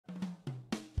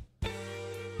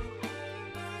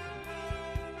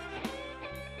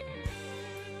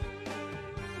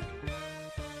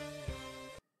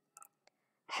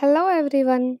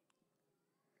everyone.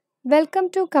 Welcome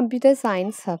to Computer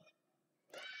Science Hub.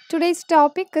 Today's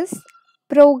topic is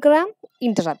program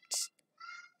interrupt.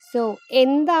 So,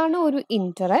 എന്താണ് ഒരു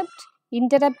interrupt?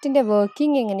 Interruptന്റെ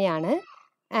working എങ്ങനെയാണ്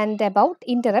and about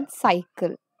interrupt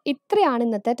cycle. ഇത്രയാണ്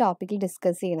ഇന്നത്തെ ടോപ്പിക്കിൽ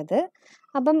ഡിസ്കസ് ചെയ്യുന്നത്.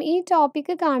 അപ്പം ഈ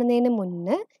ടോപ്പിക്ക് കാണുന്നതിന്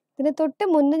മുന്നേ ഇതിന് തൊട്ട്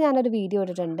മുന്നേ ഞാനൊരു വീഡിയോ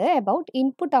ഇട്ടിട്ടുണ്ട് about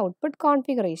input output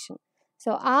configuration.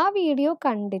 So ആ വീഡിയോ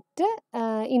കണ്ടിട്ട്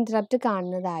ഇൻറ്ററപ്റ്റ്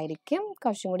കാണുന്നതായിരിക്കും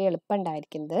കുറച്ചും കൂടി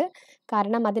എളുപ്പമുണ്ടായിരിക്കുന്നത്.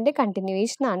 കാരണം അതിൻ്റെ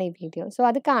കണ്ടിന്യൂവേഷനാണ് ഈ വീഡിയോ. സോ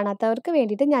അത് കാണാത്തവർക്ക്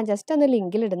വേണ്ടിയിട്ട് ഞാൻ ജസ്റ്റ് ഒന്ന്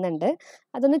ലിങ്കിൽ ഇടുന്നുണ്ട്.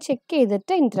 അതൊന്ന് ചെക്ക്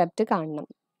ചെയ്തിട്ട് ഇൻറ്ററപ്റ്റ് കാണണം.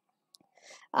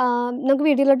 നമുക്ക്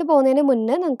വീഡിയോയിലോട്ട് പോകുന്നതിന്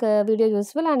മുന്നേ നമുക്ക് വീഡിയോ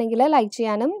യൂസ്ഫുൾ ആണെങ്കിൽ ലൈക്ക്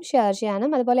ചെയ്യാനും ഷെയർ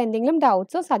ചെയ്യാനും അതുപോലെ എന്തെങ്കിലും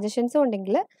ഡൗട്ട്സോ സജഷൻസോ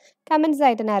ഉണ്ടെങ്കിൽ കമൻറ്റ്സ്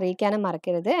ആയിട്ട് തന്നെ അറിയിക്കാനും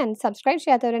മറക്കരുത്. ആൻഡ് സബ്സ്ക്രൈബ്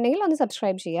ചെയ്യാത്തവരുണ്ടെങ്കിൽ ഒന്ന്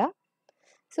സബ്സ്ക്രൈബ് ചെയ്യുക.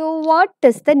 So what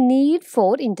is the need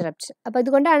for interrupt? അപ്പോൾ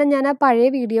ഇതുകൊണ്ടാണ് ഞാൻ ആ പഴയ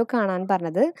വീഡിയോ കാണാൻ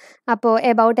പറഞ്ഞത്. അപ്പോൾ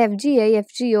എബൌട്ട് FGA,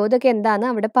 FGO ഇതൊക്കെ എന്താണെന്ന്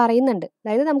അവിടെ പറയുന്നുണ്ട്.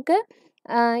 അതായത് നമുക്ക്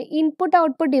input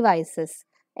output devices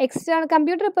external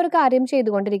computer ഇപ്പോൾ ഒരു കാര്യം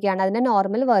ചെയ്തുകൊണ്ടിരിക്കുകയാണ്, അതിൻ്റെ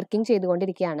നോർമൽ വർക്കിംഗ്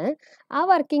ചെയ്തുകൊണ്ടിരിക്കുകയാണ്. ആ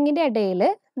വർക്കിങ്ങിൻ്റെ ഇടയിൽ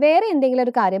വേറെ എന്തെങ്കിലും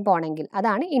ഒരു കാര്യം പോകണമെങ്കിൽ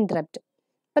അതാണ് ഇൻറ്ററപ്റ്റ്.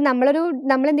 ഇപ്പം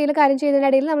നമ്മളെന്തെങ്കിലും കാര്യം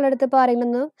ചെയ്യുന്നതിൻ്റെ ഇടയിൽ നമ്മളടുത്ത് ഇപ്പോൾ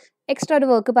ആരെങ്കിലും എക്സ്ട്രാ ഒരു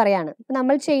വർക്ക് പറയാണ്, അപ്പം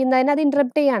നമ്മൾ ചെയ്യുന്നതിന് അത്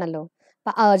ഇൻറ്ററപ്റ്റ് ചെയ്യുകയാണല്ലോ.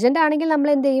 അപ്പോൾ അർജൻറ്റ് ആണെങ്കിൽ നമ്മൾ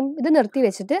എന്ത് ചെയ്യും, ഇത് നിർത്തി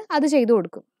വെച്ചിട്ട് അത് ചെയ്തു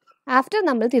കൊടുക്കും. ആഫ്റ്റർ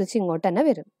നമ്മൾ തിരിച്ചിങ്ങോട്ട് തന്നെ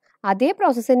വരും. അതേ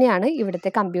പ്രോസസ്സ് തന്നെയാണ് ഇവിടുത്തെ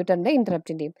കമ്പ്യൂട്ടറിൻ്റെ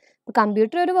ഇൻറ്ററപ്റ്റിൻ്റെയും. ഇപ്പോൾ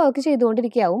കമ്പ്യൂട്ടർ ഒരു വർക്ക്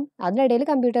ചെയ്തുകൊണ്ടിരിക്കുകയാവും, അതിനിടയിൽ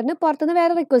കമ്പ്യൂട്ടറിന് പുറത്തുനിന്ന്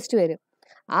വേറെ റിക്വസ്റ്റ് വരും.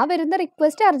 ആ വരുന്ന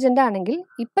റിക്വസ്റ്റ് അർജൻറ്റ് ആണെങ്കിൽ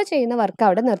ഇപ്പം ചെയ്യുന്ന വർക്ക്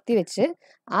അവിടെ നിർത്തി വെച്ച്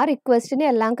ആ റിക്വസ്റ്റിനെ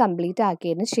എല്ലാം കംപ്ലീറ്റ്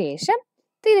ആക്കിയതിന് ശേഷം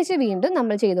തിരിച്ച് വീണ്ടും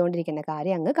നമ്മൾ ചെയ്തുകൊണ്ടിരിക്കുന്ന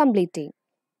കാര്യം അങ്ങ് കംപ്ലീറ്റ് ചെയ്യും.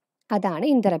 അതാണ്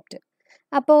ഇൻറ്ററപ്റ്റ്.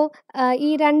 അപ്പോൾ ഈ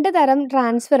രണ്ട് തരം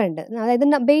ട്രാൻസ്ഫർ ഉണ്ട്. അതായത്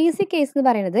ബേസിക് കേസ് എന്ന്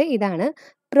പറയുന്നത് ഇതാണ്,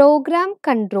 പ്രോഗ്രാം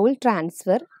കൺട്രോൾ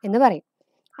ട്രാൻസ്ഫർ എന്ന് പറയും.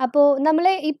 അപ്പോൾ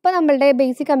നമ്മളുടെ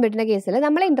ബേസിക് കമ്പ്യൂട്ടറിൻ്റെ കേസിൽ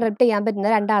നമ്മളെ ഇൻറ്ററപ്റ്റ് ചെയ്യാൻ പറ്റുന്ന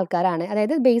രണ്ടാൾക്കാരാണ്.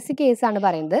 അതായത് ബേസിക് കേസാണ്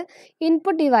പറയുന്നത്,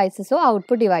 ഇൻപുട്ട് ഡിവൈസസോ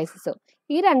ഔട്ട്പുട്ട് ഡിവൈസസോ.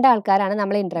 ഈ രണ്ടാൾക്കാരാണ്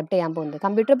നമ്മളെ ഇൻറ്ററപ്റ്റ് ചെയ്യാൻ പോകുന്നത്.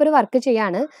 കമ്പ്യൂട്ടർ ഇപ്പോൾ ഒരു വർക്ക്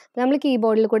ചെയ്യാണ്, നമ്മൾ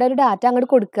കീബോർഡിൽ കൂടെ ഒരു ഡാറ്റ അങ്ങോട്ട്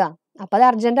കൊടുക്കുക. അപ്പോൾ അത്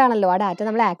അർജൻറ്റ് ആണല്ലോ, ആ ഡാറ്റ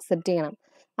നമ്മൾ ആക്സെപ്റ്റ് ചെയ്യണം.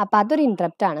 അപ്പോൾ അതൊരു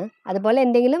ഇൻറ്ററപ്റ്റ് ആണ്. അതുപോലെ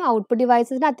എന്തെങ്കിലും ഔട്ട്പുട്ട്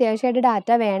ഡിവൈസസിന് അത്യാവശ്യമായിട്ട്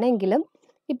ഡാറ്റ വേണമെങ്കിലും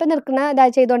ഇപ്പം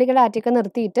ചെയ്തുകൊണ്ടിരിക്കുന്ന ഡാറ്റയൊക്കെ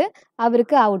നിർത്തിയിട്ട്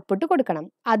അവർക്ക് ഔട്ട്പുട്ട് കൊടുക്കണം,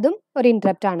 അതും ഒരു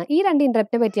ഇൻറ്ററപ്റ്റ് ആണ്. ഈ രണ്ട്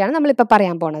ഇൻറ്ററപ്റ്റിനെ പറ്റിയാണ് നമ്മളിപ്പോൾ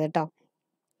പറയാൻ പോണത് കേട്ടോ,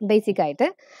 ബേസിക്കായിട്ട്.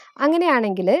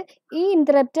 അങ്ങനെയാണെങ്കിൽ ഈ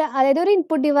ഇൻറ്ററപ്റ്റ്, അതായത് ഒരു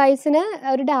ഇൻപുട്ട് ഡിവൈസിന്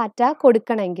ഒരു ഡാറ്റ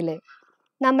കൊടുക്കണമെങ്കിൽ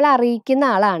നമ്മൾ അറിയിക്കുന്ന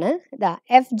ആളാണ്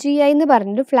FGI എന്ന്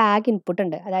പറഞ്ഞൊരു ഫ്ലാഗ് ഇൻപുട്ട്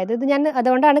ഉണ്ട്. അതായത് ഇത് ഞാൻ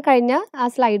അതുകൊണ്ടാണ്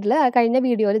കഴിഞ്ഞ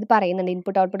വീഡിയോയിൽ ഇത് പറയുന്നുണ്ട്,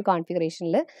 ഇൻപുട്ട് ഔട്ട്പുട്ട്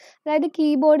കോൺഫിഗറേഷനിൽ. അതായത്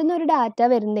കീബോർഡിൽ നിന്ന് ഒരു ഡാറ്റ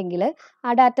വരുന്നെങ്കിൽ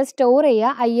ആ ഡാറ്റ സ്റ്റോർ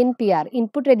ചെയ്യുക INPR,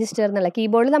 ഇൻപുട്ട് രജിസ്റ്റർ എന്നുള്ള.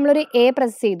 കീബോർഡിൽ നമ്മളൊരു A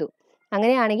പ്രസ് ചെയ്തു,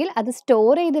 അങ്ങനെയാണെങ്കിൽ അത്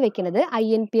സ്റ്റോർ ചെയ്ത് വെക്കുന്നത്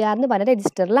INPR എന്ന് പറഞ്ഞ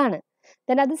രജിസ്റ്ററിലാണ്.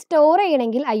 ദെൻ അത് സ്റ്റോർ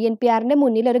ചെയ്യണമെങ്കിൽ INPRൻ്റെ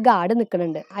മുന്നിൽ ഒരു ഗാർഡ്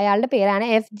നിൽക്കുന്നുണ്ട്, അയാളുടെ പേരാണ്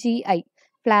FGI,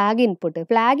 ഫ്ലാഗ് ഇൻപുട്ട്.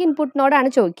 ഫ്ലാഗ്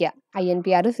ഇൻപുട്ടിനോടാണ് ചോദിക്കുക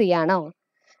INPR ഫ്രീ ആണോ.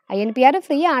 INPR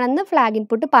ഫ്രീ ആണെന്ന് ഫ്ലാഗ്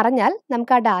ഇൻപുട്ട് പറഞ്ഞാൽ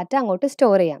നമുക്ക് ആ ഡാറ്റ അങ്ങോട്ട്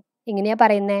സ്റ്റോർ ചെയ്യാം. ഇങ്ങനെയാണ്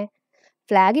പറയുന്നത്,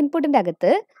 ഫ്ലാഗ് ഇൻപുട്ടിൻ്റെ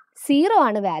അകത്ത് 0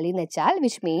 ആണ് വാല്യൂ എന്ന് വെച്ചാൽ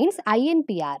which means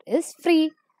INPR is free.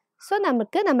 So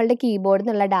നമുക്ക് നമ്മളുടെ കീബോർഡിൽ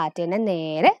നിന്നുള്ള ഡാറ്റേനെ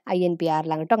നേരെ INPRൽ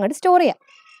അങ്ങോട്ട് സ്റ്റോർ ചെയ്യാം.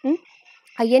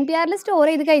 INPRൽ സ്റ്റോർ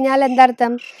ചെയ്ത് കഴിഞ്ഞാൽ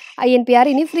എന്താർത്ഥം, INPR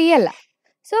ഇനി ഫ്രീ അല്ല.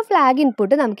 സോ ഫ്ലാഗ്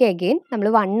ഇൻപുട്ട് നമുക്ക് എഗെയിൻ നമ്മൾ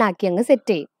 1 ആക്കി അങ്ങ്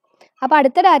സെറ്റ് ചെയ്യും. അപ്പോൾ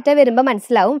അടുത്ത ഡാറ്റ വരുമ്പോൾ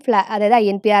മനസ്സിലാവും അതായത്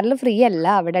INPRൽ ഫ്രീ അല്ല,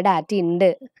 അവിടെ ഡാറ്റ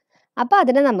ഉണ്ട്. അപ്പോൾ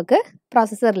അതിനെ നമുക്ക്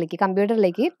പ്രോസസ്സറിലേക്ക്,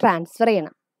 കമ്പ്യൂട്ടറിലേക്ക് ട്രാൻസ്ഫർ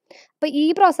ചെയ്യണം. അപ്പോൾ ഈ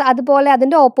അതുപോലെ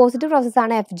അതിൻ്റെ ഓപ്പോസിറ്റ്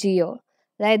പ്രോസസ്സാണ് FGO.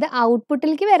 അതായത്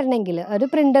ഔട്ട്പുട്ടിലേക്ക് വരണമെങ്കിൽ ഒരു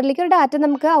പ്രിൻ്ററിലേക്ക് ഒരു ഡാറ്റ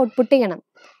നമുക്ക് ഔട്ട്പുട്ട് ചെയ്യണം.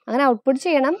 അങ്ങനെ ഔട്ട്പുട്ട്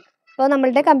ചെയ്യണം. അപ്പോൾ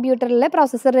നമ്മളുടെ കമ്പ്യൂട്ടറിലെ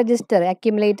പ്രോസസ്സർ രജിസ്റ്റർ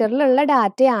അക്യുമുലേറ്ററിലുള്ള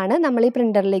ഡാറ്റയാണ് നമ്മൾ ഈ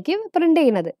പ്രിൻ്ററിലേക്ക് പ്രിൻ്റ്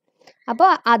ചെയ്യുന്നത്. അപ്പോൾ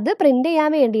അത് പ്രിൻ്റ്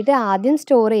ചെയ്യാൻ വേണ്ടിയിട്ട് ആദ്യം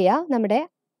സ്റ്റോർ ചെയ്യുക നമ്മുടെ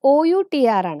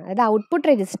OUTR ആണ്, അതായത് ഔട്ട്പുട്ട്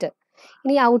രജിസ്റ്റർ.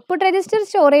 ഇനി ഔട്ട്പുട്ട് രജിസ്റ്റർ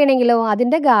സ്റ്റോർ ചെയ്യണമെങ്കിലോ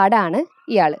അതിൻ്റെ ഗാർഡാണ്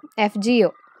ഇയാൾ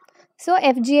FGO. So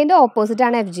FGAൻ്റെ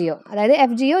ഓപ്പോസിറ്റാണ് FGO. അതായത്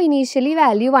FGO ഇനീഷ്യലി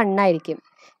വാല്യൂ 1 ആയിരിക്കും.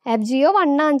 FGO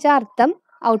 1 ആണെന്ന് വെച്ചാൽ അർത്ഥം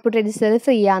ഔട്ട്പുട്ട് രജിസ്റ്റർ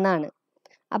ഫ്രീ ആണെന്നാണ്.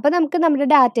 അപ്പോൾ നമുക്ക് നമ്മുടെ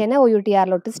ഡാറ്റേനെ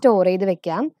OUTRലോട്ട് സ്റ്റോർ ചെയ്ത്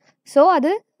വെക്കാം. സോ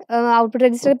അത് ഔട്ട്പുട്ട്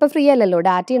രജിസ്റ്റർ ഇപ്പോൾ ഫ്രീ അല്ലല്ലോ,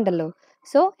 ഡാറ്റ ഉണ്ടല്ലോ.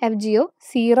 സോ FGO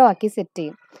 0 ആക്കി സെറ്റ്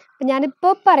ചെയ്യും. അപ്പം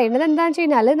ഞാനിപ്പോൾ പറയുന്നത് എന്താണെന്ന് വെച്ച്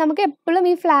കഴിഞ്ഞാൽ നമുക്ക് എപ്പോഴും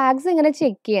ഈ ഫ്ലാഗ്സ് ഇങ്ങനെ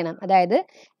ചെക്ക് ചെയ്യണം. അതായത്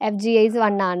FGI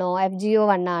 1 ആണോ, FGO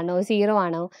 1 ആണോ, 0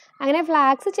 ആണോ, അങ്ങനെ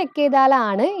ഫ്ലാഗ്സ് ചെക്ക്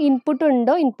ചെയ്താലാണ് ഇൻപുട്ട്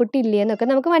ഉണ്ടോ ഇൻപുട്ട് ഇല്ലയെന്നൊക്കെ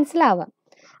നമുക്ക് മനസ്സിലാവാം.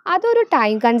 അതൊരു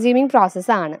ടൈം കൺസ്യൂമിങ്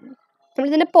പ്രോസസ്സാണ്.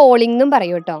 നമ്മളിതിനെ പോളിംഗ് എന്നും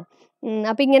പറയും കേട്ടോ.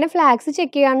 അപ്പോൾ ഇങ്ങനെ ഫ്ലാഗ്സ്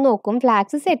ചെക്ക് ചെയ്യാൻ നോക്കും.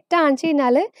 ഫ്ലാഗ്സ് സെറ്റ് ആണെന്ന്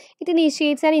കഴിഞ്ഞാൽ it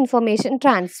initiates an information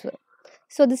transfer.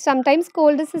 So this sometimes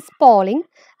called this polling.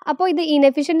 അപ്പോൾ ഇത്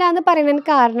ഇനെഫിഷ്യൻ്റ് ആണെന്ന് പറയുന്നതിന്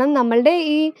കാരണം നമ്മളുടെ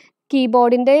ഈ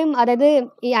കീബോർഡിൻ്റെയും അതായത്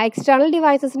ഈ എക്സ്റ്റേണൽ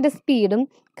ഡിവൈസസിൻ്റെ സ്പീഡും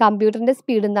കമ്പ്യൂട്ടറിൻ്റെ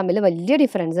സ്പീഡും തമ്മിൽ വലിയ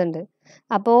ഡിഫറൻസ് ഉണ്ട്.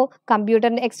 അപ്പോൾ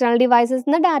കമ്പ്യൂട്ടറിൻ്റെ എക്സ്റ്റേണൽ ഡിവൈസസ്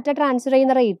നിന്ന് ഡാറ്റ ട്രാൻസ്ഫർ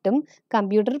ചെയ്യുന്ന റേറ്റും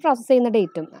കമ്പ്യൂട്ടർ പ്രോസസ്സ് ചെയ്യുന്ന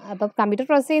ഡേറ്റും, അപ്പോൾ കമ്പ്യൂട്ടർ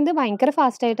പ്രോസസ്സ് ചെയ്യുന്നത് ഭയങ്കര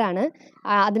ഫാസ്റ്റായിട്ടാണ്.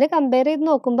 അതിനെ കമ്പയർ ചെയ്ത്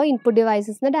നോക്കുമ്പോൾ ഇൻപുട്ട്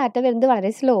ഡിവൈസസ് നിന്ന് ഡാറ്റ വരുന്നത്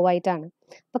വളരെ സ്ലോ ആയിട്ടാണ്.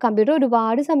 അപ്പോൾ കമ്പ്യൂട്ടർ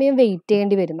ഒരുപാട് സമയം വെയിറ്റ്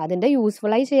ചെയ്യേണ്ടി വരും. അതിൻ്റെ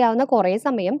യൂസ്ഫുള്ളായി ചെയ്യാവുന്ന കുറേ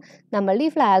സമയം നമ്മളുടെ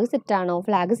ഈ ഫ്ലാഗ് സെറ്റാണോ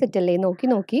ഫ്ലാഗ് സെറ്റല്ലേ നോക്കി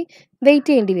നോക്കി വെയിറ്റ്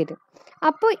ചെയ്യേണ്ടി വരും.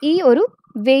 അപ്പോൾ ഈ ഒരു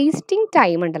വേസ്റ്റിംഗ്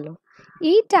ടൈം ഉണ്ടല്ലോ,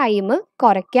 ഈ ടൈം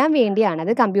കുറയ്ക്കാൻ വേണ്ടിയാണ്,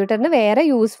 അത് കമ്പ്യൂട്ടറിന് വേറെ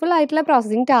യൂസ്ഫുൾ ആയിട്ടുള്ള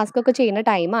പ്രോസസ്സിങ് ടാസ്ക് ഒക്കെ ചെയ്യുന്ന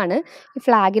ടൈമാണ് ഈ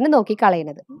ഫ്ലാഗിനെ നോക്കി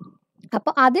കളയുന്നത്.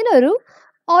 അപ്പോൾ അതിനൊരു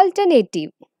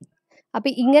ഓൾട്ടർനേറ്റീവ്,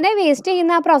 അപ്പോൾ ഇങ്ങനെ വേസ്റ്റ്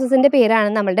ചെയ്യുന്ന ആ പ്രോസസ്സിൻ്റെ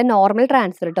പേരാണ് നമ്മളുടെ നോർമൽ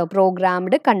ട്രാൻസ്ഫർ കേട്ടോ,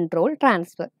 പ്രോഗ്രാംഡ് കൺട്രോൾ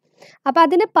ട്രാൻസ്ഫർ. അപ്പോൾ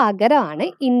അതിന് പകരമാണ്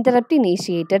ഇൻ്ററപ്റ്റ്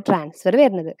ഇനീഷ്യേറ്റഡ് ട്രാൻസ്ഫർ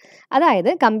വരുന്നത്. അതായത്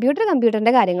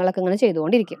കമ്പ്യൂട്ടറിൻ്റെ കാര്യങ്ങളൊക്കെ ഇങ്ങനെ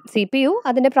ചെയ്തുകൊണ്ടിരിക്കും, CPU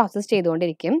അതിൻ്റെ പ്രോസസ്സ്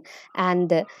ചെയ്തുകൊണ്ടിരിക്കും.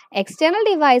 ആൻഡ് എക്സ്റ്റേണൽ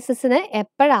ഡിവൈസസിന്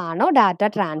എപ്പോഴാണോ ഡാറ്റ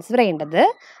ട്രാൻസ്ഫർ ചെയ്യേണ്ടത്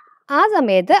ആ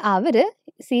സമയത്ത് അവർ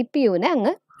CPUവിനെ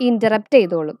അങ്ങ് ഇൻ്ററപ്റ്റ്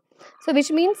ചെയ്തോളും. സോ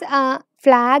വിച്ച് മീൻസ്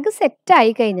ഫ്ലാഗ്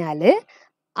സെറ്റായി കഴിഞ്ഞാൽ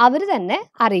അവർ തന്നെ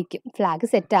അറിയിക്കും,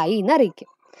 ഫ്ലാഗ് സെറ്റായി എന്ന് അറിയിക്കും.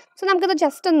 സോ നമുക്കത്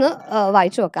ജസ്റ്റ് ഒന്ന്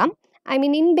വായിച്ചു നോക്കാം. I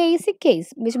mean, in basic case,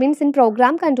 which means in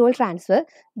program control transfer,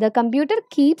 the computer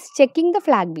keeps checking the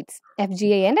flag bits,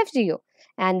 FGA and FGO.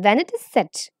 And when it is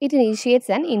set, it initiates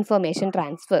an information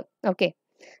transfer. Okay.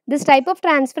 This type of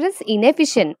transfer is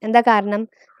inefficient. And the karanam,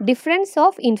 difference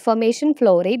of information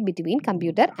flow rate between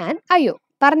computer and IO.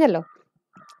 Parnallo.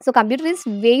 So, computer is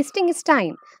wasting its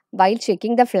time while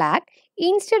checking the flag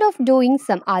instead of doing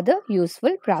some other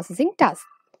useful processing task.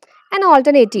 An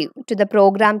alternative to the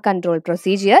program control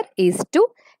procedure is to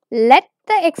let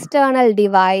the external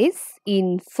device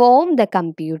inform the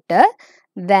computer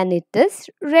when it is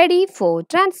ready for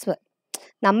transfer.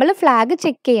 നമ്മൾ flag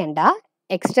check ചെയ്യേണ്ട,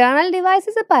 external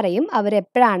devices പറയും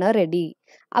അവരെപ്പോഴാണ് ready.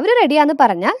 അവർ റെഡിയാന്ന്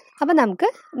പറഞ്ഞാൽ അപ്പോൾ നമുക്ക്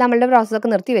നമ്മളുടെ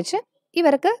പ്രോസസ്സൊക്കെ നിർത്തി വെച്ച്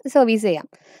ഇവർക്ക് സർവീസ് ചെയ്യാം.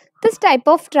 This type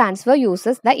of transfer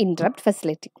uses the interrupt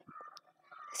facility.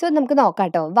 So നമുക്ക്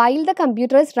നോക്കാം കേട്ടോ. While the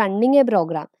computer is running A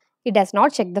programme, it does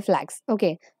not check the flags. Okay,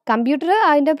 computer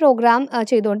അതിൻ്റെ പ്രോഗ്രാം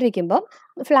ചെയ്തുകൊണ്ടിരിക്കുമ്പോൾ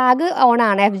ഫ്ലാഗ് ഓൺ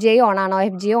ആണ്, FGA ഓൺ ആണോ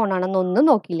FGA ഓൺ ആണോ എന്നൊന്നും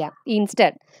നോക്കില്ല.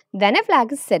 Instead when A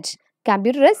flag is set,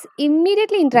 computer is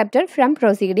immediately interrupted from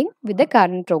proceeding with the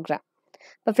current programme.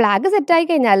 അപ്പോൾ flag സെറ്റായി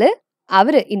കഴിഞ്ഞാൽ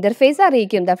അവർ ഇൻ്റർഫേസ്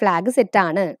അറിയിക്കും ദ ഫ്ലാഗ്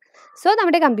സെറ്റാണ്. സോ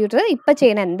നമ്മുടെ കമ്പ്യൂട്ടർ ഇപ്പം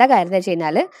ചെയ്യണ എന്താ കാര്യം എന്ന് വെച്ച്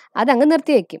കഴിഞ്ഞാൽ അതങ്ങ്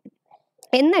നിർത്തി വയ്ക്കും.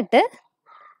 എന്നിട്ട്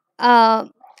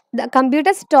the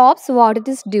computer stops what it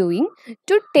is doing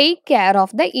to take care of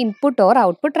the input or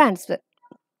output transfer.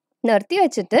 നിർത്തി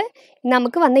വെച്ചിട്ട്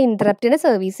നമുക്ക് വന്ന ഇൻറ്ററപ്റ്റിനെ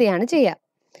സർവീസ് ചെയ്യാണ് ചെയ്യുക.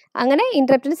 അങ്ങനെ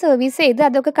ഇൻറ്ററപ്റ്റിന് സർവീസ് ചെയ്ത്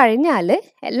അതൊക്കെ കഴിഞ്ഞാൽ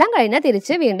എല്ലാം കഴിഞ്ഞാൽ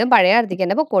തിരിച്ച് വീണ്ടും പഴയ അടുത്തേക്ക്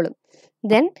തന്നെ പൊക്കോളും.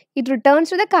 Then it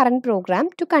returns to the current programme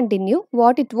to continue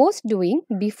what it was doing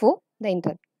before the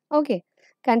interrupt. Okay,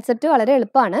 concept വളരെ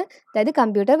എളുപ്പമാണ്. അതായത്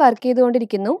കമ്പ്യൂട്ടർ വർക്ക്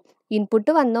ചെയ്തുകൊണ്ടിരിക്കുന്നു,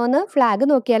 ഇൻപുട്ട് വന്നോന്ന് ഫ്ലാഗ്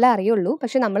നോക്കിയാലേ അറിയുള്ളൂ,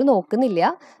 പക്ഷെ നമ്മൾ നോക്കുന്നില്ല.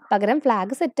 പകരം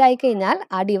ഫ്ലാഗ് സെറ്റായി കഴിഞ്ഞാൽ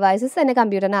ആ ഡിവൈസസ് തന്നെ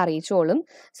കമ്പ്യൂട്ടറിനെ അറിയിച്ചോളും.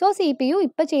 സോ CPU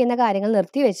ഇപ്പോൾ ചെയ്യുന്ന കാര്യങ്ങൾ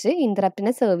നിർത്തിവെച്ച്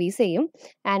ഇൻറ്ററപ്റ്റിനെ സർവീസ് ചെയ്യും.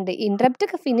 ആൻഡ്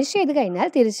ഇൻറ്ററപ്റ്റ് ഫിനിഷ് ചെയ്ത് കഴിഞ്ഞാൽ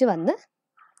തിരിച്ച് വന്ന്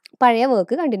പഴയ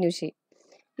വർക്ക് കണ്ടിന്യൂ ചെയ്യും.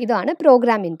 ഇതാണ്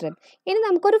പ്രോഗ്രാം ഇൻറ്ററപ്റ്റ്. ഇനി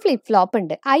നമുക്കൊരു ഫ്ലിപ്പ് ഫ്ലോപ്പ്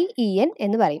ഉണ്ട്, IEN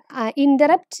എന്ന് പറയും,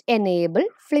 ഇൻറ്ററപ്റ്റ് എനേബിൾ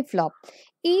ഫ്ലിപ്പ് ഫ്ലോപ്പ്.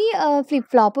 ഈ ഫ്ലിപ്പ്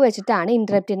ഫ്ലോപ്പ് വെച്ചിട്ടാണ്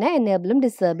ഇൻറ്ററപ്റ്റിനെ എനേബിളും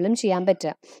ഡിസേബിളും ചെയ്യാൻ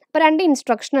പറ്റുക. അപ്പോൾ 2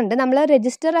 ഇൻസ്ട്രക്ഷൻ ഉണ്ട്. നമ്മൾ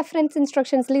രജിസ്റ്റർ റെഫറൻസ്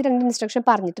ഇൻസ്ട്രക്ഷൻസിൽ 2 ഇൻസ്ട്രക്ഷൻ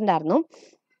പറഞ്ഞിട്ടുണ്ടായിരുന്നു,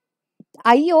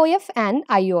 IOF ആൻഡ്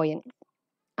ION.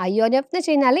 IOF എന്ന്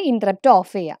വെച്ച് കഴിഞ്ഞാൽ ഇൻറ്ററപ്റ്റ്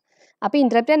ഓഫ് ചെയ്യുക. അപ്പോൾ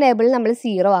ഇൻറ്ററപ്റ്റ് എനേബിൾ നമ്മൾ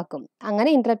 0 ആക്കും. അങ്ങനെ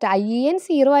ഇൻറ്ററപ്റ്റ് IEN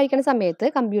 0 ആയിരിക്കുന്ന സമയത്ത്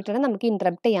കമ്പ്യൂട്ടറിനെ നമുക്ക്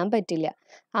ഇൻറ്ററപ്റ്റ് ചെയ്യാൻ പറ്റില്ല.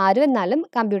 ആരും എന്നാലും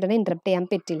കമ്പ്യൂട്ടറിനെ ഇൻറ്ററപ്റ്റ് ചെയ്യാൻ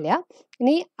പറ്റില്ല.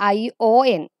 ഇനി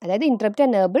ION അതായത് interrupt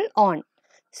enable on.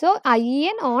 So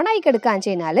IEN on ആയി കിടക്കുകയെന്ന് വെച്ച്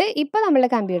കഴിഞ്ഞാൽ ഇപ്പോൾ നമ്മളുടെ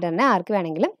കമ്പ്യൂട്ടറിനെ ആർക്ക്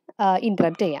വേണമെങ്കിലും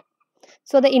ഇൻറ്ററപ്റ്റ് ചെയ്യാം.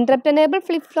 So the interrupt enable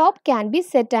flip-flop can be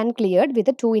set and cleared with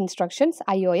the 2 instructions,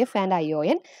 IOF and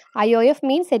ION. IOF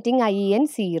means setting IEN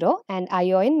 0 and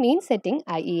ION means setting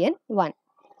IEN 1.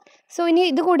 So ഇനി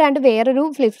ഇത് കൂടാണ്ട് വേറൊരു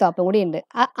ഫ്ലിപ്പ് ഫ്ലോപ്പും കൂടി ഉണ്ട്,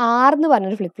 R എന്ന്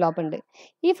പറഞ്ഞൊരു ഫ്ലിപ്പ് ഫ്ലോപ്പ് ഉണ്ട്.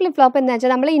 ഈ ഫ്ലിപ്പ് ഫ്ലോപ്പ് എന്താ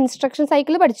വെച്ചാൽ നമ്മൾ ഇൻസ്ട്രക്ഷൻ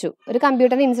സൈക്കിൾ പഠിച്ചു. ഒരു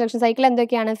കമ്പ്യൂട്ടറിൻ്റെ ഇൻസ്ട്രക്ഷൻ സൈക്കിൾ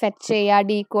എന്തൊക്കെയാണ്? ഫെച്ച് ചെയ്യുക,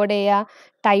 ഡീകോഡ് ചെയ്യുക,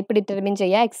 ടൈപ്പ് ഡിറ്റർമിൻ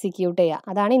ചെയ്യുക, എക്സിക്യൂട്ട് ചെയ്യുക.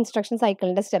 അതാണ് ഇൻസ്ട്രക്ഷൻ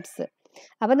സൈക്കിളിൻ്റെ സ്റ്റെപ്സ്.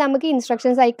 അപ്പോൾ നമുക്ക്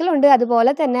ഇൻസ്ട്രക്ഷൻ സൈക്കിൾ ഉണ്ട്,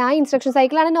 അതുപോലെ തന്നെ ആ ഇൻസ്ട്രക്ഷൻ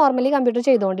സൈക്കിളാണ് നോർമലി കമ്പ്യൂട്ടർ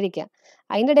ചെയ്തുകൊണ്ടിരിക്കുക.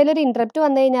 അതിൻ്റെ ഇടയിൽ ഒരു ഇൻറ്ററപ്റ്റ്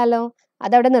വന്നു കഴിഞ്ഞാലോ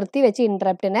അതവിടെ നിർത്തി വെച്ച്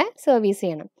ഇൻറ്ററപ്റ്റിനെ സർവീസ്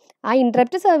ചെയ്യണം. ആ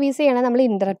ഇൻറ്ററപ്റ്റ് സർവീസ് ചെയ്യണം നമ്മൾ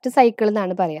ഇൻറ്ററപ്റ്റ് സൈക്കിൾ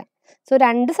എന്നാണ് പറയുക. So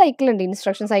 2 സൈക്കിളുണ്ട്,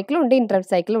 instruction സൈക്കിളുണ്ട്,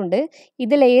 interrupt സൈക്കിളുണ്ട്.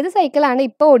 ഇതിലേത് സൈക്കിളാണ്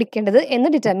ഇപ്പോൾ ഓടിക്കേണ്ടത് എന്ന്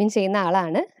ഡിറ്റർമിൻ ചെയ്യുന്ന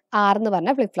ആളാണ് R എന്ന്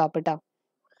പറഞ്ഞ ഫ്ലിപ്പ് ഫ്ലോപ്പ് കേട്ടോ.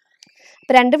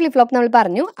 അപ്പോൾ 2 ഫ്ലിപ്പ് ഫ്ലോപ്പ് നമ്മൾ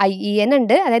പറഞ്ഞു. IEN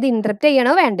ഉണ്ട്, അതായത് ഇൻറ്ററപ്റ്റ്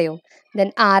ചെയ്യണോ വേണ്ടയോ.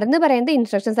 ദെൻ R എന്ന് പറയുന്നത്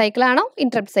ഇൻസ്ട്രക്ഷൻ സൈക്കിളാണോ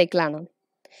ഇൻറ്ററപ്റ്റ് സൈക്കിളാണോ.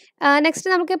 നെക്സ്റ്റ്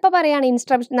നമുക്കിപ്പോൾ പറയുകയാണ്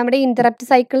നമ്മുടെ ഇൻറ്ററപ്റ്റ്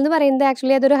സൈക്കിൾ എന്ന് പറയുന്നത്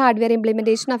ആക്ച്വലി അതൊരു hardware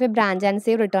implementation of A branch and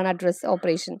save return address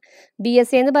operation.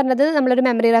 BSA എന്ന് പറഞ്ഞത് നമ്മളൊരു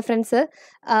മെമ്മറി റെഫറൻസ്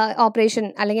ഓപ്പറേഷൻ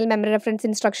അല്ലെങ്കിൽ മെമ്മറി റെഫറൻസ്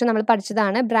ഇൻസ്ട്രക്ഷൻ നമ്മൾ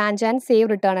പഠിച്ചതാണ് branch and save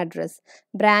return address.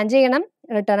 Branch ചെയ്യണം,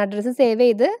 റിട്ടേൺ അഡ്രസ്സ് സേവ്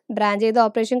ചെയ്ത് ബ്രാഞ്ച് ചെയ്ത്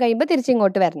ഓപ്പറേഷൻ കഴിയുമ്പോൾ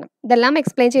തിരിച്ചിങ്ങോട്ട് വരണം. ഇതെല്ലാം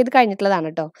എക്സ്പ്ലെയിൻ ചെയ്ത് കഴിഞ്ഞിട്ടുള്ളതാണ്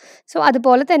കേട്ടോ. സോ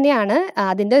അതുപോലെ തന്നെയാണ്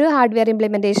അതിൻ്റെ ഒരു ഹാർഡ്വെയർ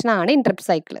ഇംപ്ലിമെൻറ്റേഷൻ ആണ് ഇൻറ്ററപ്റ്റ്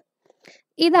സൈക്കിൾ.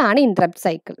 ഇതാണ് ഇൻറ്ററപ്റ്റ്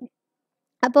സൈക്കിൾ.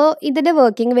 അപ്പോൾ ഇതിൻ്റെ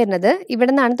വർക്കിംഗ് വരുന്നത്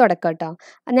ഇവിടെ നിന്നാണ് തുടക്കം കേട്ടോ.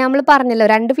 നമ്മൾ പറഞ്ഞല്ലോ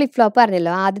 2 ഫ്ലിപ്പ് ഫ്ലോപ്പ്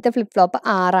പറഞ്ഞല്ലോ. ആദ്യത്തെ ഫ്ലിപ്പ് ഫ്ലോപ്പ്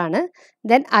ആറാണ്,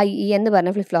 ദെൻ IE എന്ന്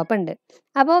പറഞ്ഞ ഫ്ലിപ്പ് ഫ്ലോപ്പ് ഉണ്ട്.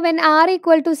 അപ്പോൾ വെൻ R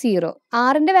 = 0,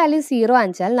 ആറിൻ്റെ വാല്യൂ 0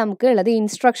 ആണെച്ചാൽ നമുക്ക് ഉള്ളത്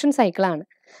ഇൻസ്ട്രക്ഷൻ സൈക്കിളാണ്.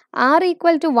 R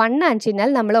 = 1 ആണെന്ന്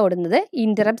കഴിഞ്ഞാൽ നമ്മൾ ഓടുന്നത്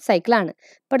ഇൻറ്ററപ്റ്റ് സൈക്കിളാണ്.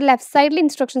 ഇപ്പോൾ ലെഫ്റ്റ് സൈഡിൽ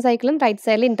ഇൻസ്ട്രക്ഷൻ സൈക്കിളും റൈറ്റ്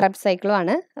സൈഡിൽ ഇൻറ്ററപ്റ്റ് സൈക്കിളും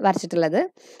ആണ് വരച്ചിട്ടുള്ളത്.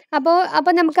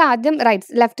 അപ്പോൾ നമുക്ക് ആദ്യം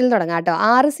ലെഫ്റ്റിൽ തുടങ്ങാം കേട്ടോ.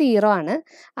 R 0 ആണ്.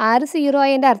 R 0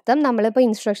 ആയതിൻ്റെ അർത്ഥം നമ്മളിപ്പോൾ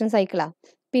ഇൻസ്ട്രക്ഷൻ സൈക്കിളാണ്.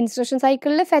 ഇപ്പോൾ ഇൻസ്ട്രക്ഷൻ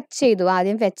സൈക്കിളിൽ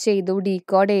ആദ്യം ഫെച്ച് ചെയ്തു,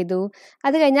 ഡീകോഡ് ചെയ്തു,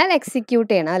 അത് കഴിഞ്ഞാൽ എക്സിക്യൂട്ട്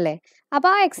ചെയ്യണം അല്ലേ. അപ്പോൾ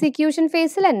ആ എക്സിക്യൂഷൻ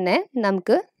ഫേസിൽ തന്നെ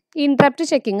നമുക്ക് ഇൻറ്ററപ്റ്റ്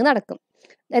ചെക്കിങ് നടക്കും.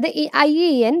 അതായത് ഈ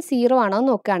IEN 0 ആണോ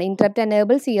നോക്കുകയാണ്. ഇൻറ്ററപ്റ്റ്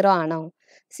എനേബിൾ 0 ആണോ?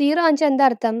 0 ആണെന്ന് എന്താ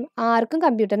അർത്ഥം? ആർക്കും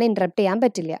കമ്പ്യൂട്ടറിനെ ഇൻറ്ററപ്റ്റ് ചെയ്യാൻ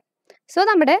പറ്റില്ല. സോ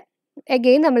നമ്മൾ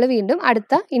നമ്മൾ വീണ്ടും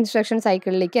അടുത്ത ഇൻസ്ട്രക്ഷൻ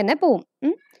സൈക്കിളിലേക്ക് തന്നെ പോവും.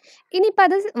 ഇനിയിപ്പോൾ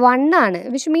അത് 1 ആണ്,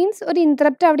 വിച്ച് മീൻസ് ഒരു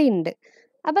ഇൻറ്ററപ്റ്റ് അവിടെ ഉണ്ട്.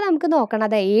 അപ്പോൾ നമുക്ക് നോക്കണം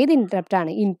അത് ഏത്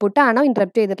ഇൻറ്ററപ്റ്റാണ്. ഇൻപുട്ടാണോ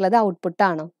ഇൻറ്ററപ്റ്റ് ചെയ്തിട്ടുള്ളത്,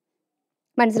 ഔട്ട്പുട്ടാണോ?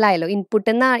 മനസ്സിലായല്ലോ.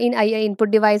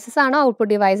 ഇൻപുട്ട് ഡിവൈസസ് ആണോ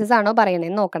ഔട്ട്പുട്ട് ഡിവൈസസ് ആണോ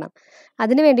പറയണേന്ന് നോക്കണം.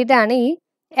 അതിന് വേണ്ടിയിട്ടാണ് ഈ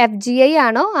FGI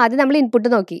ആണോ, ആദ്യം നമ്മൾ ഇൻപുട്ട്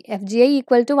നോക്കി, FGI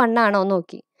 = 1 ആണോ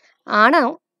നോക്കി. ആണോ?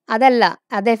 അതല്ല,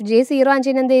 അത് FGI 0 ആണെന്ന്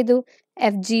കഴിഞ്ഞാൽ എന്ത് ചെയ്തു,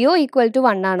 FGO =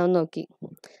 1 ആണോ നോക്കി.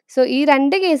 സോ ഈ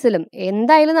 2 കേസിലും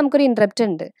എന്തായാലും നമുക്കൊരു ഇൻറ്ററപ്റ്റ്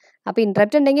ഉണ്ട്. അപ്പോൾ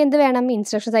ഇൻറ്ററപ്റ്റ് ഉണ്ടെങ്കിൽ എന്ത് വേണം?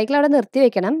 ഇൻസ്ട്രക്ഷൻ സൈക്കിൾ അവിടെ നിർത്തി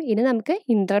വെക്കണം. ഇനി നമുക്ക്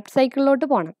ഇൻറ്ററപ്റ്റ് സൈക്കിളിലോട്ട്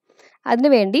പോകണം. അതിനു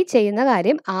വേണ്ടി ചെയ്യുന്ന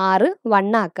കാര്യം R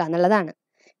 1 ആക്കുക എന്നുള്ളതാണ്.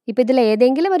 ഇപ്പോൾ ഇതിൽ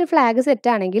ഏതെങ്കിലും ഒരു ഫ്ലാഗ് സെറ്റ്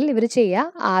ആണെങ്കിൽ ഇവർ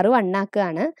ചെയ്യുക R 1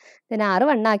 ആക്കുകയാണ്. ദെൻ R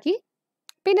 1 ആക്കി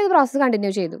പിന്നെ ഇത് പ്രോസസ്സ് കണ്ടിന്യൂ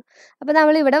ചെയ്തു. അപ്പോൾ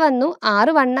നമ്മൾ ഇവിടെ വന്നു. R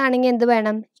 1 ആണെങ്കിൽ എന്ത്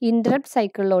വേണം? ഇൻറ്ററപ്റ്റ്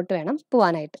സൈക്കിളിലോട്ട് വേണം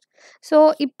പോകാനായിട്ട്. സോ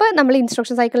ഇപ്പോൾ നമ്മൾ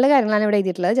ഇൻസ്ട്രക്ഷൻ സൈക്കിളിൻ്റെ കാര്യങ്ങളാണ് ഇവിടെ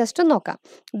എഴുതിയിട്ടുള്ളത്. ജസ്റ്റ് ഒന്ന് നോക്കാം.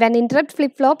 When interrupt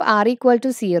flip flop R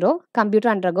 = 0, computer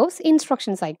undergoes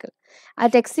instruction cycle.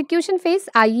 At execution phase,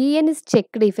 IEN is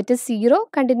checked. If it is 0,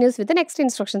 continues with the next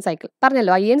instruction cycle.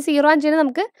 പറഞ്ഞല്ലോ IEN 0 ആണെന്ന് കഴിഞ്ഞാൽ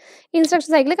നമുക്ക്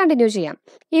ഇൻസ്ട്രക്ഷൻ സൈക്കിൾ കണ്ടിന്യൂ ചെയ്യാം.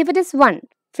 If it is 1,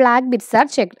 flag bits are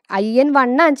checked. IEN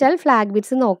 1 ആണെച്ചാൽ flag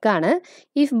bits നോക്കുകയാണ്.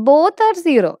 If both are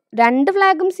 0, 2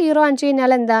 ഫ്ലാഗും 0 ആണെന്ന്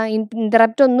കഴിഞ്ഞാൽ എന്താ,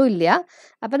 interrupt ഒന്നും ഇല്ല.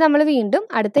 അപ്പോൾ നമ്മൾ വീണ്ടും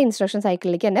അടുത്ത ഇൻസ്ട്രക്ഷൻ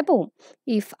സൈക്കിളിലേക്ക് തന്നെ പോകും.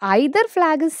 If either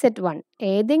flag is set 1,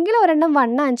 ഏതെങ്കിലും ഒരെണ്ണം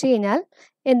 1 ആണെന്ന് കഴിഞ്ഞാൽ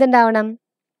എന്തുണ്ടാവണം?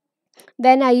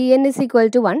 Then IEN is equal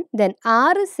to 1, then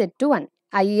R is set to 1.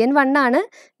 IEN 1 ആണ്,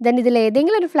 ദെൻ ഇതിൽ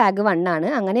ഏതെങ്കിലും ഒരു ഫ്ലാഗ് 1 ആണ്.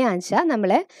 അങ്ങനെ ആണെച്ചാൽ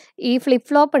നമ്മളെ ഈ ഫ്ലിപ്പ്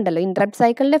ഫ്ലോപ്പ് ഉണ്ടല്ലോ, ഇൻറ്ററപ്റ്റ്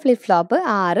സൈക്കിളിൻ്റെ ഫ്ലിപ്പ് ഫ്ലോപ്പ്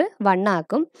R 1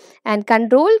 ആക്കും. And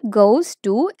control goes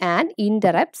to an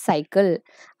interrupt cycle.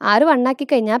 R 1 ആക്കി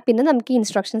കഴിഞ്ഞാൽ പിന്നെ നമുക്ക്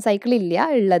ഇൻസ്ട്രക്ഷൻ സൈക്കിൾ ഇല്ല,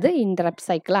 ഉള്ളത് ഇൻറ്ററപ്റ്റ്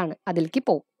സൈക്കിളാണ്. അതിലേക്ക്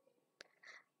പോകും.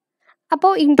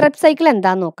 അപ്പോൾ ഇൻറ്ററപ്റ്റ് സൈക്കിൾ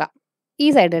എന്താണെന്ന് നോക്കാം. ഈ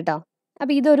സൈഡ് കേട്ടോ.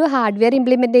 അപ്പോൾ ഇതൊരു hardware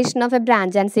implementation of A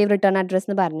branch and save return address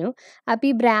എന്ന് പറഞ്ഞു. അപ്പോൾ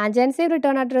ഈ branch and save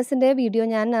return അഡ്രസ്സിൻ്റെ video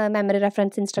ഞാൻ മെമ്മറി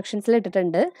റെഫറൻസ് ഇൻസ്ട്രക്ഷൻസിൽ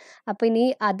ഇട്ടിട്ടുണ്ട്. അപ്പോൾ ഇനി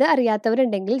അത്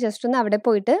അറിയാത്തവരുണ്ടെങ്കിൽ ജസ്റ്റ് ഒന്ന് അവിടെ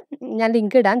പോയിട്ട് ഞാൻ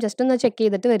ലിങ്ക് ഇടാം, ജസ്റ്റ് ഒന്ന് ചെക്ക്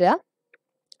ചെയ്തിട്ട് വരിക.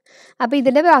 അപ്പോൾ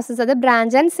ഇതിൻ്റെ പ്രോസസ്സ്, അത്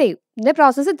ബ്രാഞ്ച് ആൻഡ് സേവ് ഇതിൻ്റെ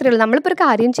പ്രോസസ്സ് ഇത്രയേ ഉള്ളൂ. നമ്മളിപ്പോൾ ഒരു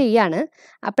കാര്യം ചെയ്യുകയാണ്,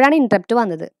 അപ്പോഴാണ് ഇൻറ്ററപ്റ്റ്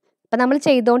വന്നത്. അപ്പോൾ നമ്മൾ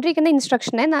ചെയ്തുകൊണ്ടിരിക്കുന്ന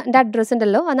ഇൻസ്ട്രക്ഷനെ അഡ്രസ്സ്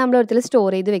ഉണ്ടല്ലോ, അത് നമ്മൾ ഒരിക്കലും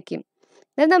സ്റ്റോർ ചെയ്ത് വെക്കും.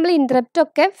 അതായത് നമ്മൾ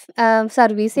ഇൻറ്ററപ്റ്റൊക്കെ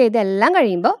സർവീസ് ചെയ്ത് എല്ലാം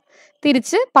കഴിയുമ്പോൾ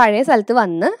തിരിച്ച് പഴയ സ്ഥലത്ത്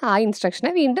വന്ന് ആ ഇൻസ്ട്രക്ഷനെ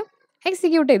വീണ്ടും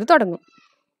എക്സിക്യൂട്ട് ചെയ്ത് തുടങ്ങും.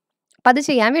 അപ്പോൾ അത്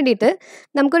ചെയ്യാൻ വേണ്ടിയിട്ട്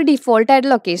നമുക്കൊരു ഡിഫോൾട്ടായിട്ട്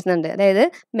ലൊക്കേഷൻ ഉണ്ട്. അതായത്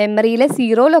മെമ്മറിയിലെ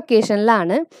 0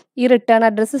 ലൊക്കേഷനിലാണ് ഈ റിട്ടേൺ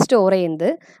അഡ്രസ്സ് സ്റ്റോർ ചെയ്യുന്നത്.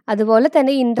 അതുപോലെ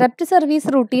തന്നെ ഇൻറ്ററപ്റ്റ്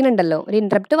സർവീസ് റൂട്ടീൻ ഉണ്ടല്ലോ, ഒരു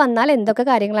ഇൻറ്ററപ്റ്റ് വന്നാൽ എന്തൊക്കെ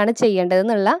കാര്യങ്ങളാണ്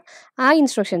ചെയ്യേണ്ടതെന്നുള്ള ആ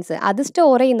ഇൻസ്ട്രക്ഷൻസ് അത്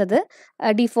സ്റ്റോർ ചെയ്യുന്നത്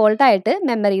ഡിഫോൾട്ടായിട്ട്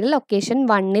മെമ്മറിയിലെ ലൊക്കേഷൻ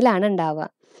 1ലാണ് ഉണ്ടാവുക.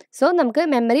 സോ നമുക്ക്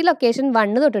മെമ്മറി ലൊക്കേഷൻ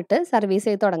 1 തൊട്ടിട്ട് സർവീസ്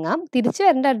ചെയ്ത് തുടങ്ങാം. തിരിച്ചു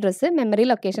വരേണ്ട അഡ്രസ്സ് മെമ്മറി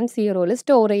ലൊക്കേഷൻ 0ൽ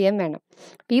സ്റ്റോർ ചെയ്യാൻ വേണം.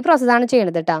 ഈ പ്രോസസ്സാണ്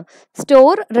ചെയ്യണത് കേട്ടോ.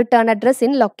 Store return address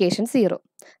in location 0.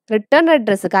 Return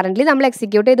address currently നമ്മൾ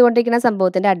എക്സിക്യൂട്ട് ചെയ്തുകൊണ്ടിരിക്കുന്ന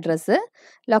സംഭവത്തിൻ്റെ അഡ്രസ്സ്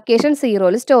ലൊക്കേഷൻ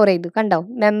 0ൽ സ്റ്റോർ ചെയ്തു. കണ്ടോ,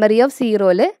 മെമ്മറി ഓഫ്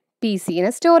 0ൽ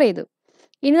PC-നെ സ്റ്റോർ ചെയ്തു.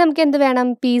 ഇനി നമുക്ക് എന്ത് വേണം?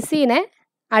 PC-നെ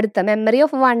അടുത്ത മെമ്മറി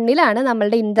ഓഫ് 1ലാണ്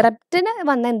നമ്മളുടെ ഇൻറ്ററപ്റ്റിന്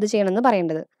വന്ന് എന്ത് ചെയ്യണമെന്ന്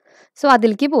പറയേണ്ടത്. സോ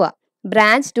അതിലേക്ക് പോവാം.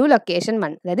 ബ്രാഞ്ച് ടു ലൊക്കേഷൻ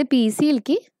 1, അതായത്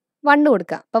PC-ലേക്ക് 1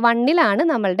 കൊടുക്കുക. അപ്പോൾ 1ലാണ്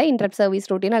നമ്മളുടെ ഇൻറ്ററപ്റ്റ് സർവീസ്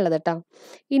റൂട്ടീൻ ഉള്ളത് കേട്ടോ.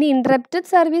 ഇനി ഇൻറ്ററപ്റ്റഡ്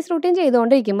സർവീസ് റൂട്ടീൻ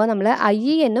ചെയ്തുകൊണ്ടിരിക്കുമ്പോൾ നമ്മൾ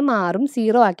IEN-ഉം R-ഉം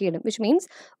 0 ആക്കിയിടും. വിച്ച് മീൻസ്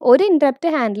ഒരു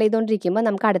ഇൻറ്ററപ്റ്റ് ഹാൻഡിൽ ചെയ്തുകൊണ്ടിരിക്കുമ്പോൾ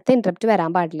നമുക്ക് അടുത്ത ഇൻറ്ററപ്റ്റ്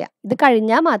വരാൻ പാടില്ല. ഇത്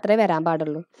കഴിഞ്ഞാൽ മാത്രമേ വരാൻ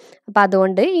പാടുള്ളൂ. അപ്പോൾ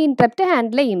അതുകൊണ്ട് ഈ ഇൻറ്ററപ്റ്റ്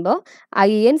ഹാൻഡിൽ ചെയ്യുമ്പോൾ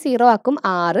IEN 0 ആക്കും,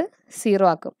 R 0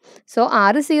 ആക്കും. സോ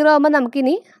R 0 ആകുമ്പോൾ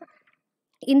നമുക്കിനി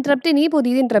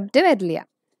പുതിയ ഇൻറ്ററപ്റ്റ് വരില്ല.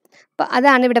 അപ്പോൾ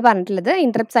അതാണ് ഇവിടെ പറഞ്ഞിട്ടുള്ളത്.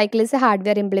 Interrupt cycle is A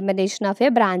hardware implementation of A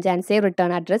branch and say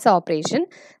return address operation.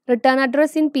 Return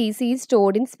address in P C is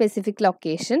stored in specific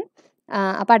location.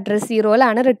 അപ്പോൾ അഡ്രസ്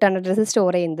 0ലാണ് റിട്ടേൺ അഡ്രസ്സ്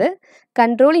സ്റ്റോർ ചെയ്യുന്നത്.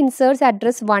 Control inserts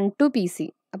address 1 to P C.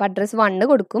 അപ്പോൾ address 1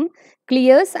 കൊടുക്കും.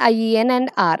 Clears IEN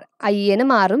and R.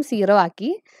 IENും Rഉം 0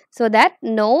 ആക്കി. So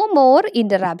that no more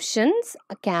ഇൻ്ററപ്ഷൻസ്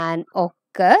can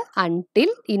occur until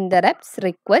interrupts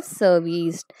request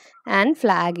serviced and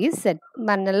flag is set.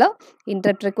 പറഞ്ഞല്ലോ,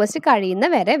 interrupt request കഴിയുന്ന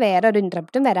വരെ വേറൊരു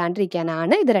ഇൻറ്ററപ്റ്റും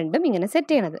വരാണ്ടിരിക്കാനാണ് ഇത് രണ്ടും ഇങ്ങനെ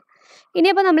സെറ്റ് ചെയ്യണത്.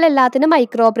 ഇനിയപ്പോൾ നമ്മൾ എല്ലാത്തിനും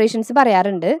മൈക്രോ ഓപ്പറേഷൻസ്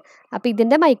പറയാറുണ്ട്. അപ്പോൾ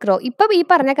ഇതിൻ്റെ ഇപ്പം ഈ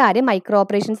പറഞ്ഞ കാര്യം മൈക്രോ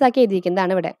ഓപ്പറേഷൻസ് ആക്കി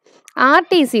എഴുതിയിരിക്കുന്നതാണ് ഇവിടെ.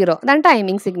 RT0 അതാണ്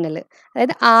ടൈമിംഗ് സിഗ്നൽ.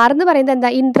 അതായത് R എന്ന് പറയുന്നത്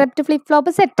എന്താ, ഇൻറ്ററപ്റ്റ് ഫ്ലിപ്പ്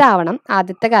ഫ്ലോപ്പ് സെറ്റ് ആവണം.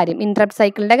 ആദ്യത്തെ കാര്യം ഇൻറ്ററപ്റ്റ്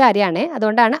സൈക്കിളിൻ്റെ കാര്യമാണ്.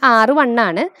 അതുകൊണ്ടാണ് R1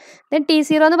 ആണ്. ദെൻ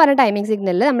T0 എന്ന് പറഞ്ഞ ടൈമിംഗ്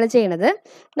സിഗ്നലിൽ നമ്മൾ ചെയ്യണത്,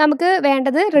 നമുക്ക്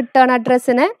വേണ്ടത് റിട്ടേൺ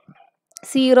അഡ്രസ്സിനെ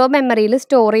 0 മെമ്മറിയിൽ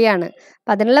സ്റ്റോർ ചെയ്യാണ്.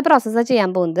 അപ്പോൾ അതിനുള്ള പ്രോസസ്സാണ് ചെയ്യാൻ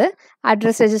പോകുന്നത്.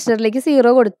 അഡ്രസ് രജിസ്റ്ററിലേക്ക്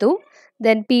 0 കൊടുത്തു.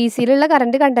 ദെൻ പി സിയിലുള്ള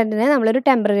കറണ്ട് കണ്ടന്റിനെ നമ്മളൊരു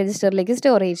ടെമ്പററി രജിസ്റ്ററിലേക്ക്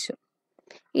സ്റ്റോർ ചെയ്യിച്ചു.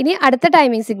 ഇനി അടുത്ത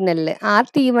ടൈമിംഗ് സിഗ്നലിൽ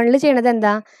T1 ചെയ്യണത്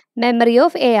എന്താ, മെമ്മറി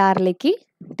ഓഫ് ARലേക്ക്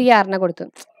TRനെ കൊടുത്തു.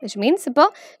 വിച്ച് മീൻസ് ഇപ്പോൾ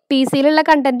പി സിയിലുള്ള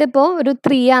കണ്ടന്റ് ഇപ്പോൾ ഒരു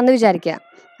 3 ആണെന്ന് വിചാരിക്കുക.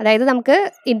 അതായത് നമുക്ക്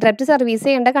ഇൻറ്ററപ്റ്റ് സർവീസ്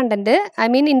ചെയ്യേണ്ട കണ്ടന്റ്,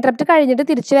 ഇൻറ്ററപ്റ്റ് കഴിഞ്ഞിട്ട്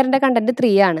തിരിച്ചു വരേണ്ട കണ്ടന്റ്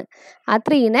 3 ആണ്. ആ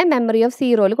 3നെ മെമ്മറി ഓഫ്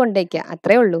 0യിൽ കൊണ്ടുവയ്ക്കുക,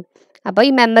 അത്രേ ഉള്ളൂ. അപ്പോൾ ഈ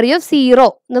മെമ്മറി ഓഫ് 0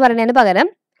 എന്ന് പറയുന്നതിന് പകരം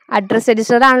അഡ്രസ്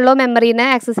രജിസ്റ്റർ ആണല്ലോ മെമ്മറീനെ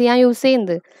ആക്സസ് ചെയ്യാൻ യൂസ്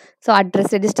ചെയ്യുന്നത്. സോ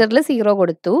അഡ്രസ് രജിസ്റ്ററിൽ 0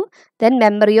 കൊടുത്തു. Then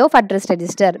memory of address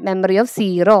register, memory of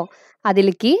 0,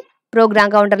 അതിലേക്ക് പ്രോഗ്രാം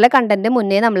കൗണ്ടറിലെ കണ്ടന്റ്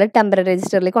മുന്നേ നമ്മൾ ടെമ്പററി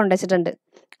രജിസ്റ്ററിൽ കൊണ്ടുവച്ചിട്ടുണ്ട്.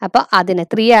 അപ്പോൾ അതിനെ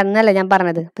 3 ആണെന്നല്ലേ ഞാൻ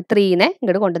പറഞ്ഞത്. അപ്പോൾ 3നെ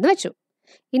ഇങ്ങോട്ട് കൊണ്ടുവന്ന് വെച്ചു.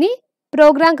 ഇനി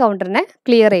പ്രോഗ്രാം കൗണ്ടറിനെ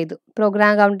ക്ലിയർ ചെയ്തു.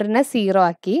 പ്രോഗ്രാം കൗണ്ടറിനെ 0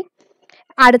 ആക്കി.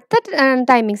 അടുത്ത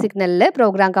ടൈമിംഗ് സിഗ്നലിൽ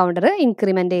പ്രോഗ്രാം കൗണ്ടർ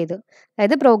ഇൻക്രിമെൻ്റ് ചെയ്തു.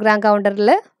 അതായത് പ്രോഗ്രാം കൗണ്ടറിൽ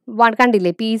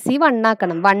കണ്ടില്ലേ, PC 1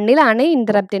 ആക്കണം. 1ലാണ്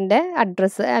ഇൻറ്ററപ്റ്റിൻ്റെ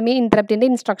അഡ്രസ്സ്, ഇൻറ്ററപ്റ്റിൻ്റെ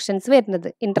ഇൻസ്ട്രക്ഷൻസ് വരുന്നത്.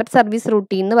 ഇൻറ്ററപ്റ്റ് സർവീസ്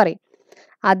റൂട്ടീൻ എന്ന് പറയും,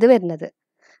 അത് വരുന്നത്.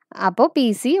 അപ്പോൾ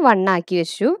PC 1 ആക്കി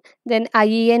വെച്ചു. ദെൻ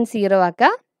IEN 0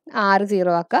 ആക്കുക, R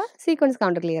 0 ആക്കുക, സീക്വൻസ്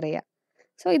കൗണ്ടർ ക്ലിയർ ചെയ്യുക.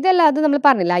 സോ ഇതല്ലാതെ നമ്മൾ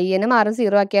പറഞ്ഞില്ല, IENും Rഉം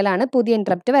 0 ആക്കിയാലാണ് പുതിയ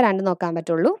ഇൻറ്ററപ്റ്റ് വരാണ്ട് നോക്കാൻ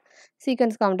പറ്റുള്ളൂ.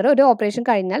 സീക്വൻസ് കൗണ്ടർ ഒരു ഓപ്പറേഷൻ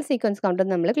കഴിഞ്ഞാൽ സീക്വൻസ് കൗണ്ടർ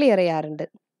നമ്മൾ ക്ലിയർ ചെയ്യാറുണ്ട്.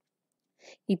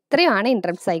 ഇത്രയാണ്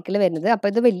ഇൻറ്ററപ്റ്റ് സൈക്കിൾ വരുന്നത്. അപ്പോൾ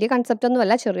ഇത് വലിയ കൺസെപ്റ്റ്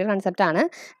ഒന്നുമല്ല, ചെറിയ കൺസെപ്റ്റാണ്.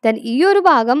 ദെൻ ഈ ഒരു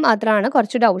ഭാഗം മാത്രമാണ്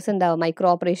കുറച്ച് ഡൗട്ട്സ് ഉണ്ടാവും, മൈക്രോ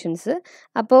ഓപ്പറേഷൻസ്.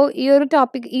 അപ്പോൾ ഈ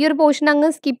ഒരു പോർഷൻ അങ്ങ്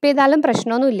സ്കിപ്പ് ചെയ്താലും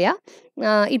പ്രശ്നമൊന്നുമില്ല.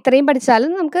 ഇത്രയും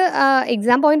പഠിച്ചാലും നമുക്ക്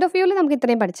എക്സാം പോയിന്റ് ഓഫ് വ്യൂവിൽ നമുക്ക്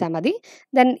ഇത്രയും പഠിച്ചാൽ മതി.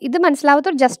 ദെൻ ഇത്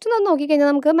മനസ്സിലാവാത്ത ജസ്റ്റ് ഒന്ന് നോക്കിക്കഴിഞ്ഞാൽ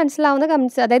നമുക്ക് മനസ്സിലാവുന്ന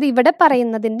അതായത് ഇവിടെ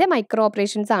പറയുന്നതിൻ്റെ മൈക്രോ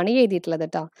ഓപ്പറേഷൻസ് ആണ് എഴുതിയിട്ടുള്ളത്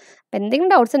കേട്ടോ. അപ്പോൾ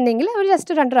എന്തെങ്കിലും ഡൗട്ട്സ് ഉണ്ടെങ്കിൽ ഒരു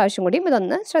ജസ്റ്റ് 2 പ്രാവശ്യം കൂടിയും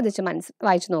ഇതൊന്ന് ശ്രദ്ധിച്ച്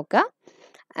വായിച്ച് നോക്കുക.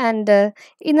 ആൻഡ്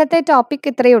ഇന്നത്തെ ടോപ്പിക്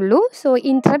ഇത്രയേ ഉള്ളൂ. സോ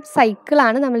ഇൻറ്ററപ്റ്റ്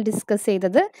സൈക്കിളാണ് നമ്മൾ ഡിസ്കസ്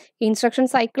ചെയ്തത്. ഇൻസ്ട്രക്ഷൻ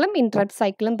സൈക്കിളും ഇൻറ്ററപ്റ്റ്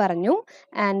സൈക്കിളും പറഞ്ഞു.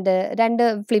 ആൻഡ് 2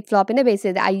 ഫ്ലിപ്പ് ഫ്ലോപ്പിനെ ബേസ്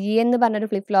ചെയ്ത് IEN എന്ന് പറഞ്ഞൊരു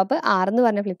ഫ്ലിപ്പ് ഫ്ലോപ്പ്, R എന്ന്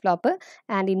പറഞ്ഞ flip flop,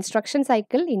 and instruction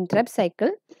cycle, interrupt cycle,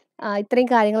 ഇത്രയും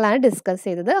കാര്യങ്ങളാണ് ഡിസ്കസ്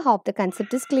ചെയ്തത്. Hope the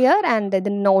concept is clear. And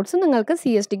ഇതിൻ്റെ നോട്ട്സും നിങ്ങൾക്ക്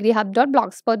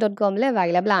csdegreehub.blogspot.com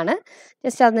അവൈലബിൾ ആണ്.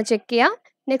 ജസ്റ്റ് അതൊന്ന് ചെക്ക് ചെയ്യാം.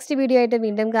 നെക്സ്റ്റ് വീഡിയോ ആയിട്ട്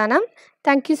വീണ്ടും കാണാം.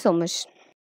 Thank you so much.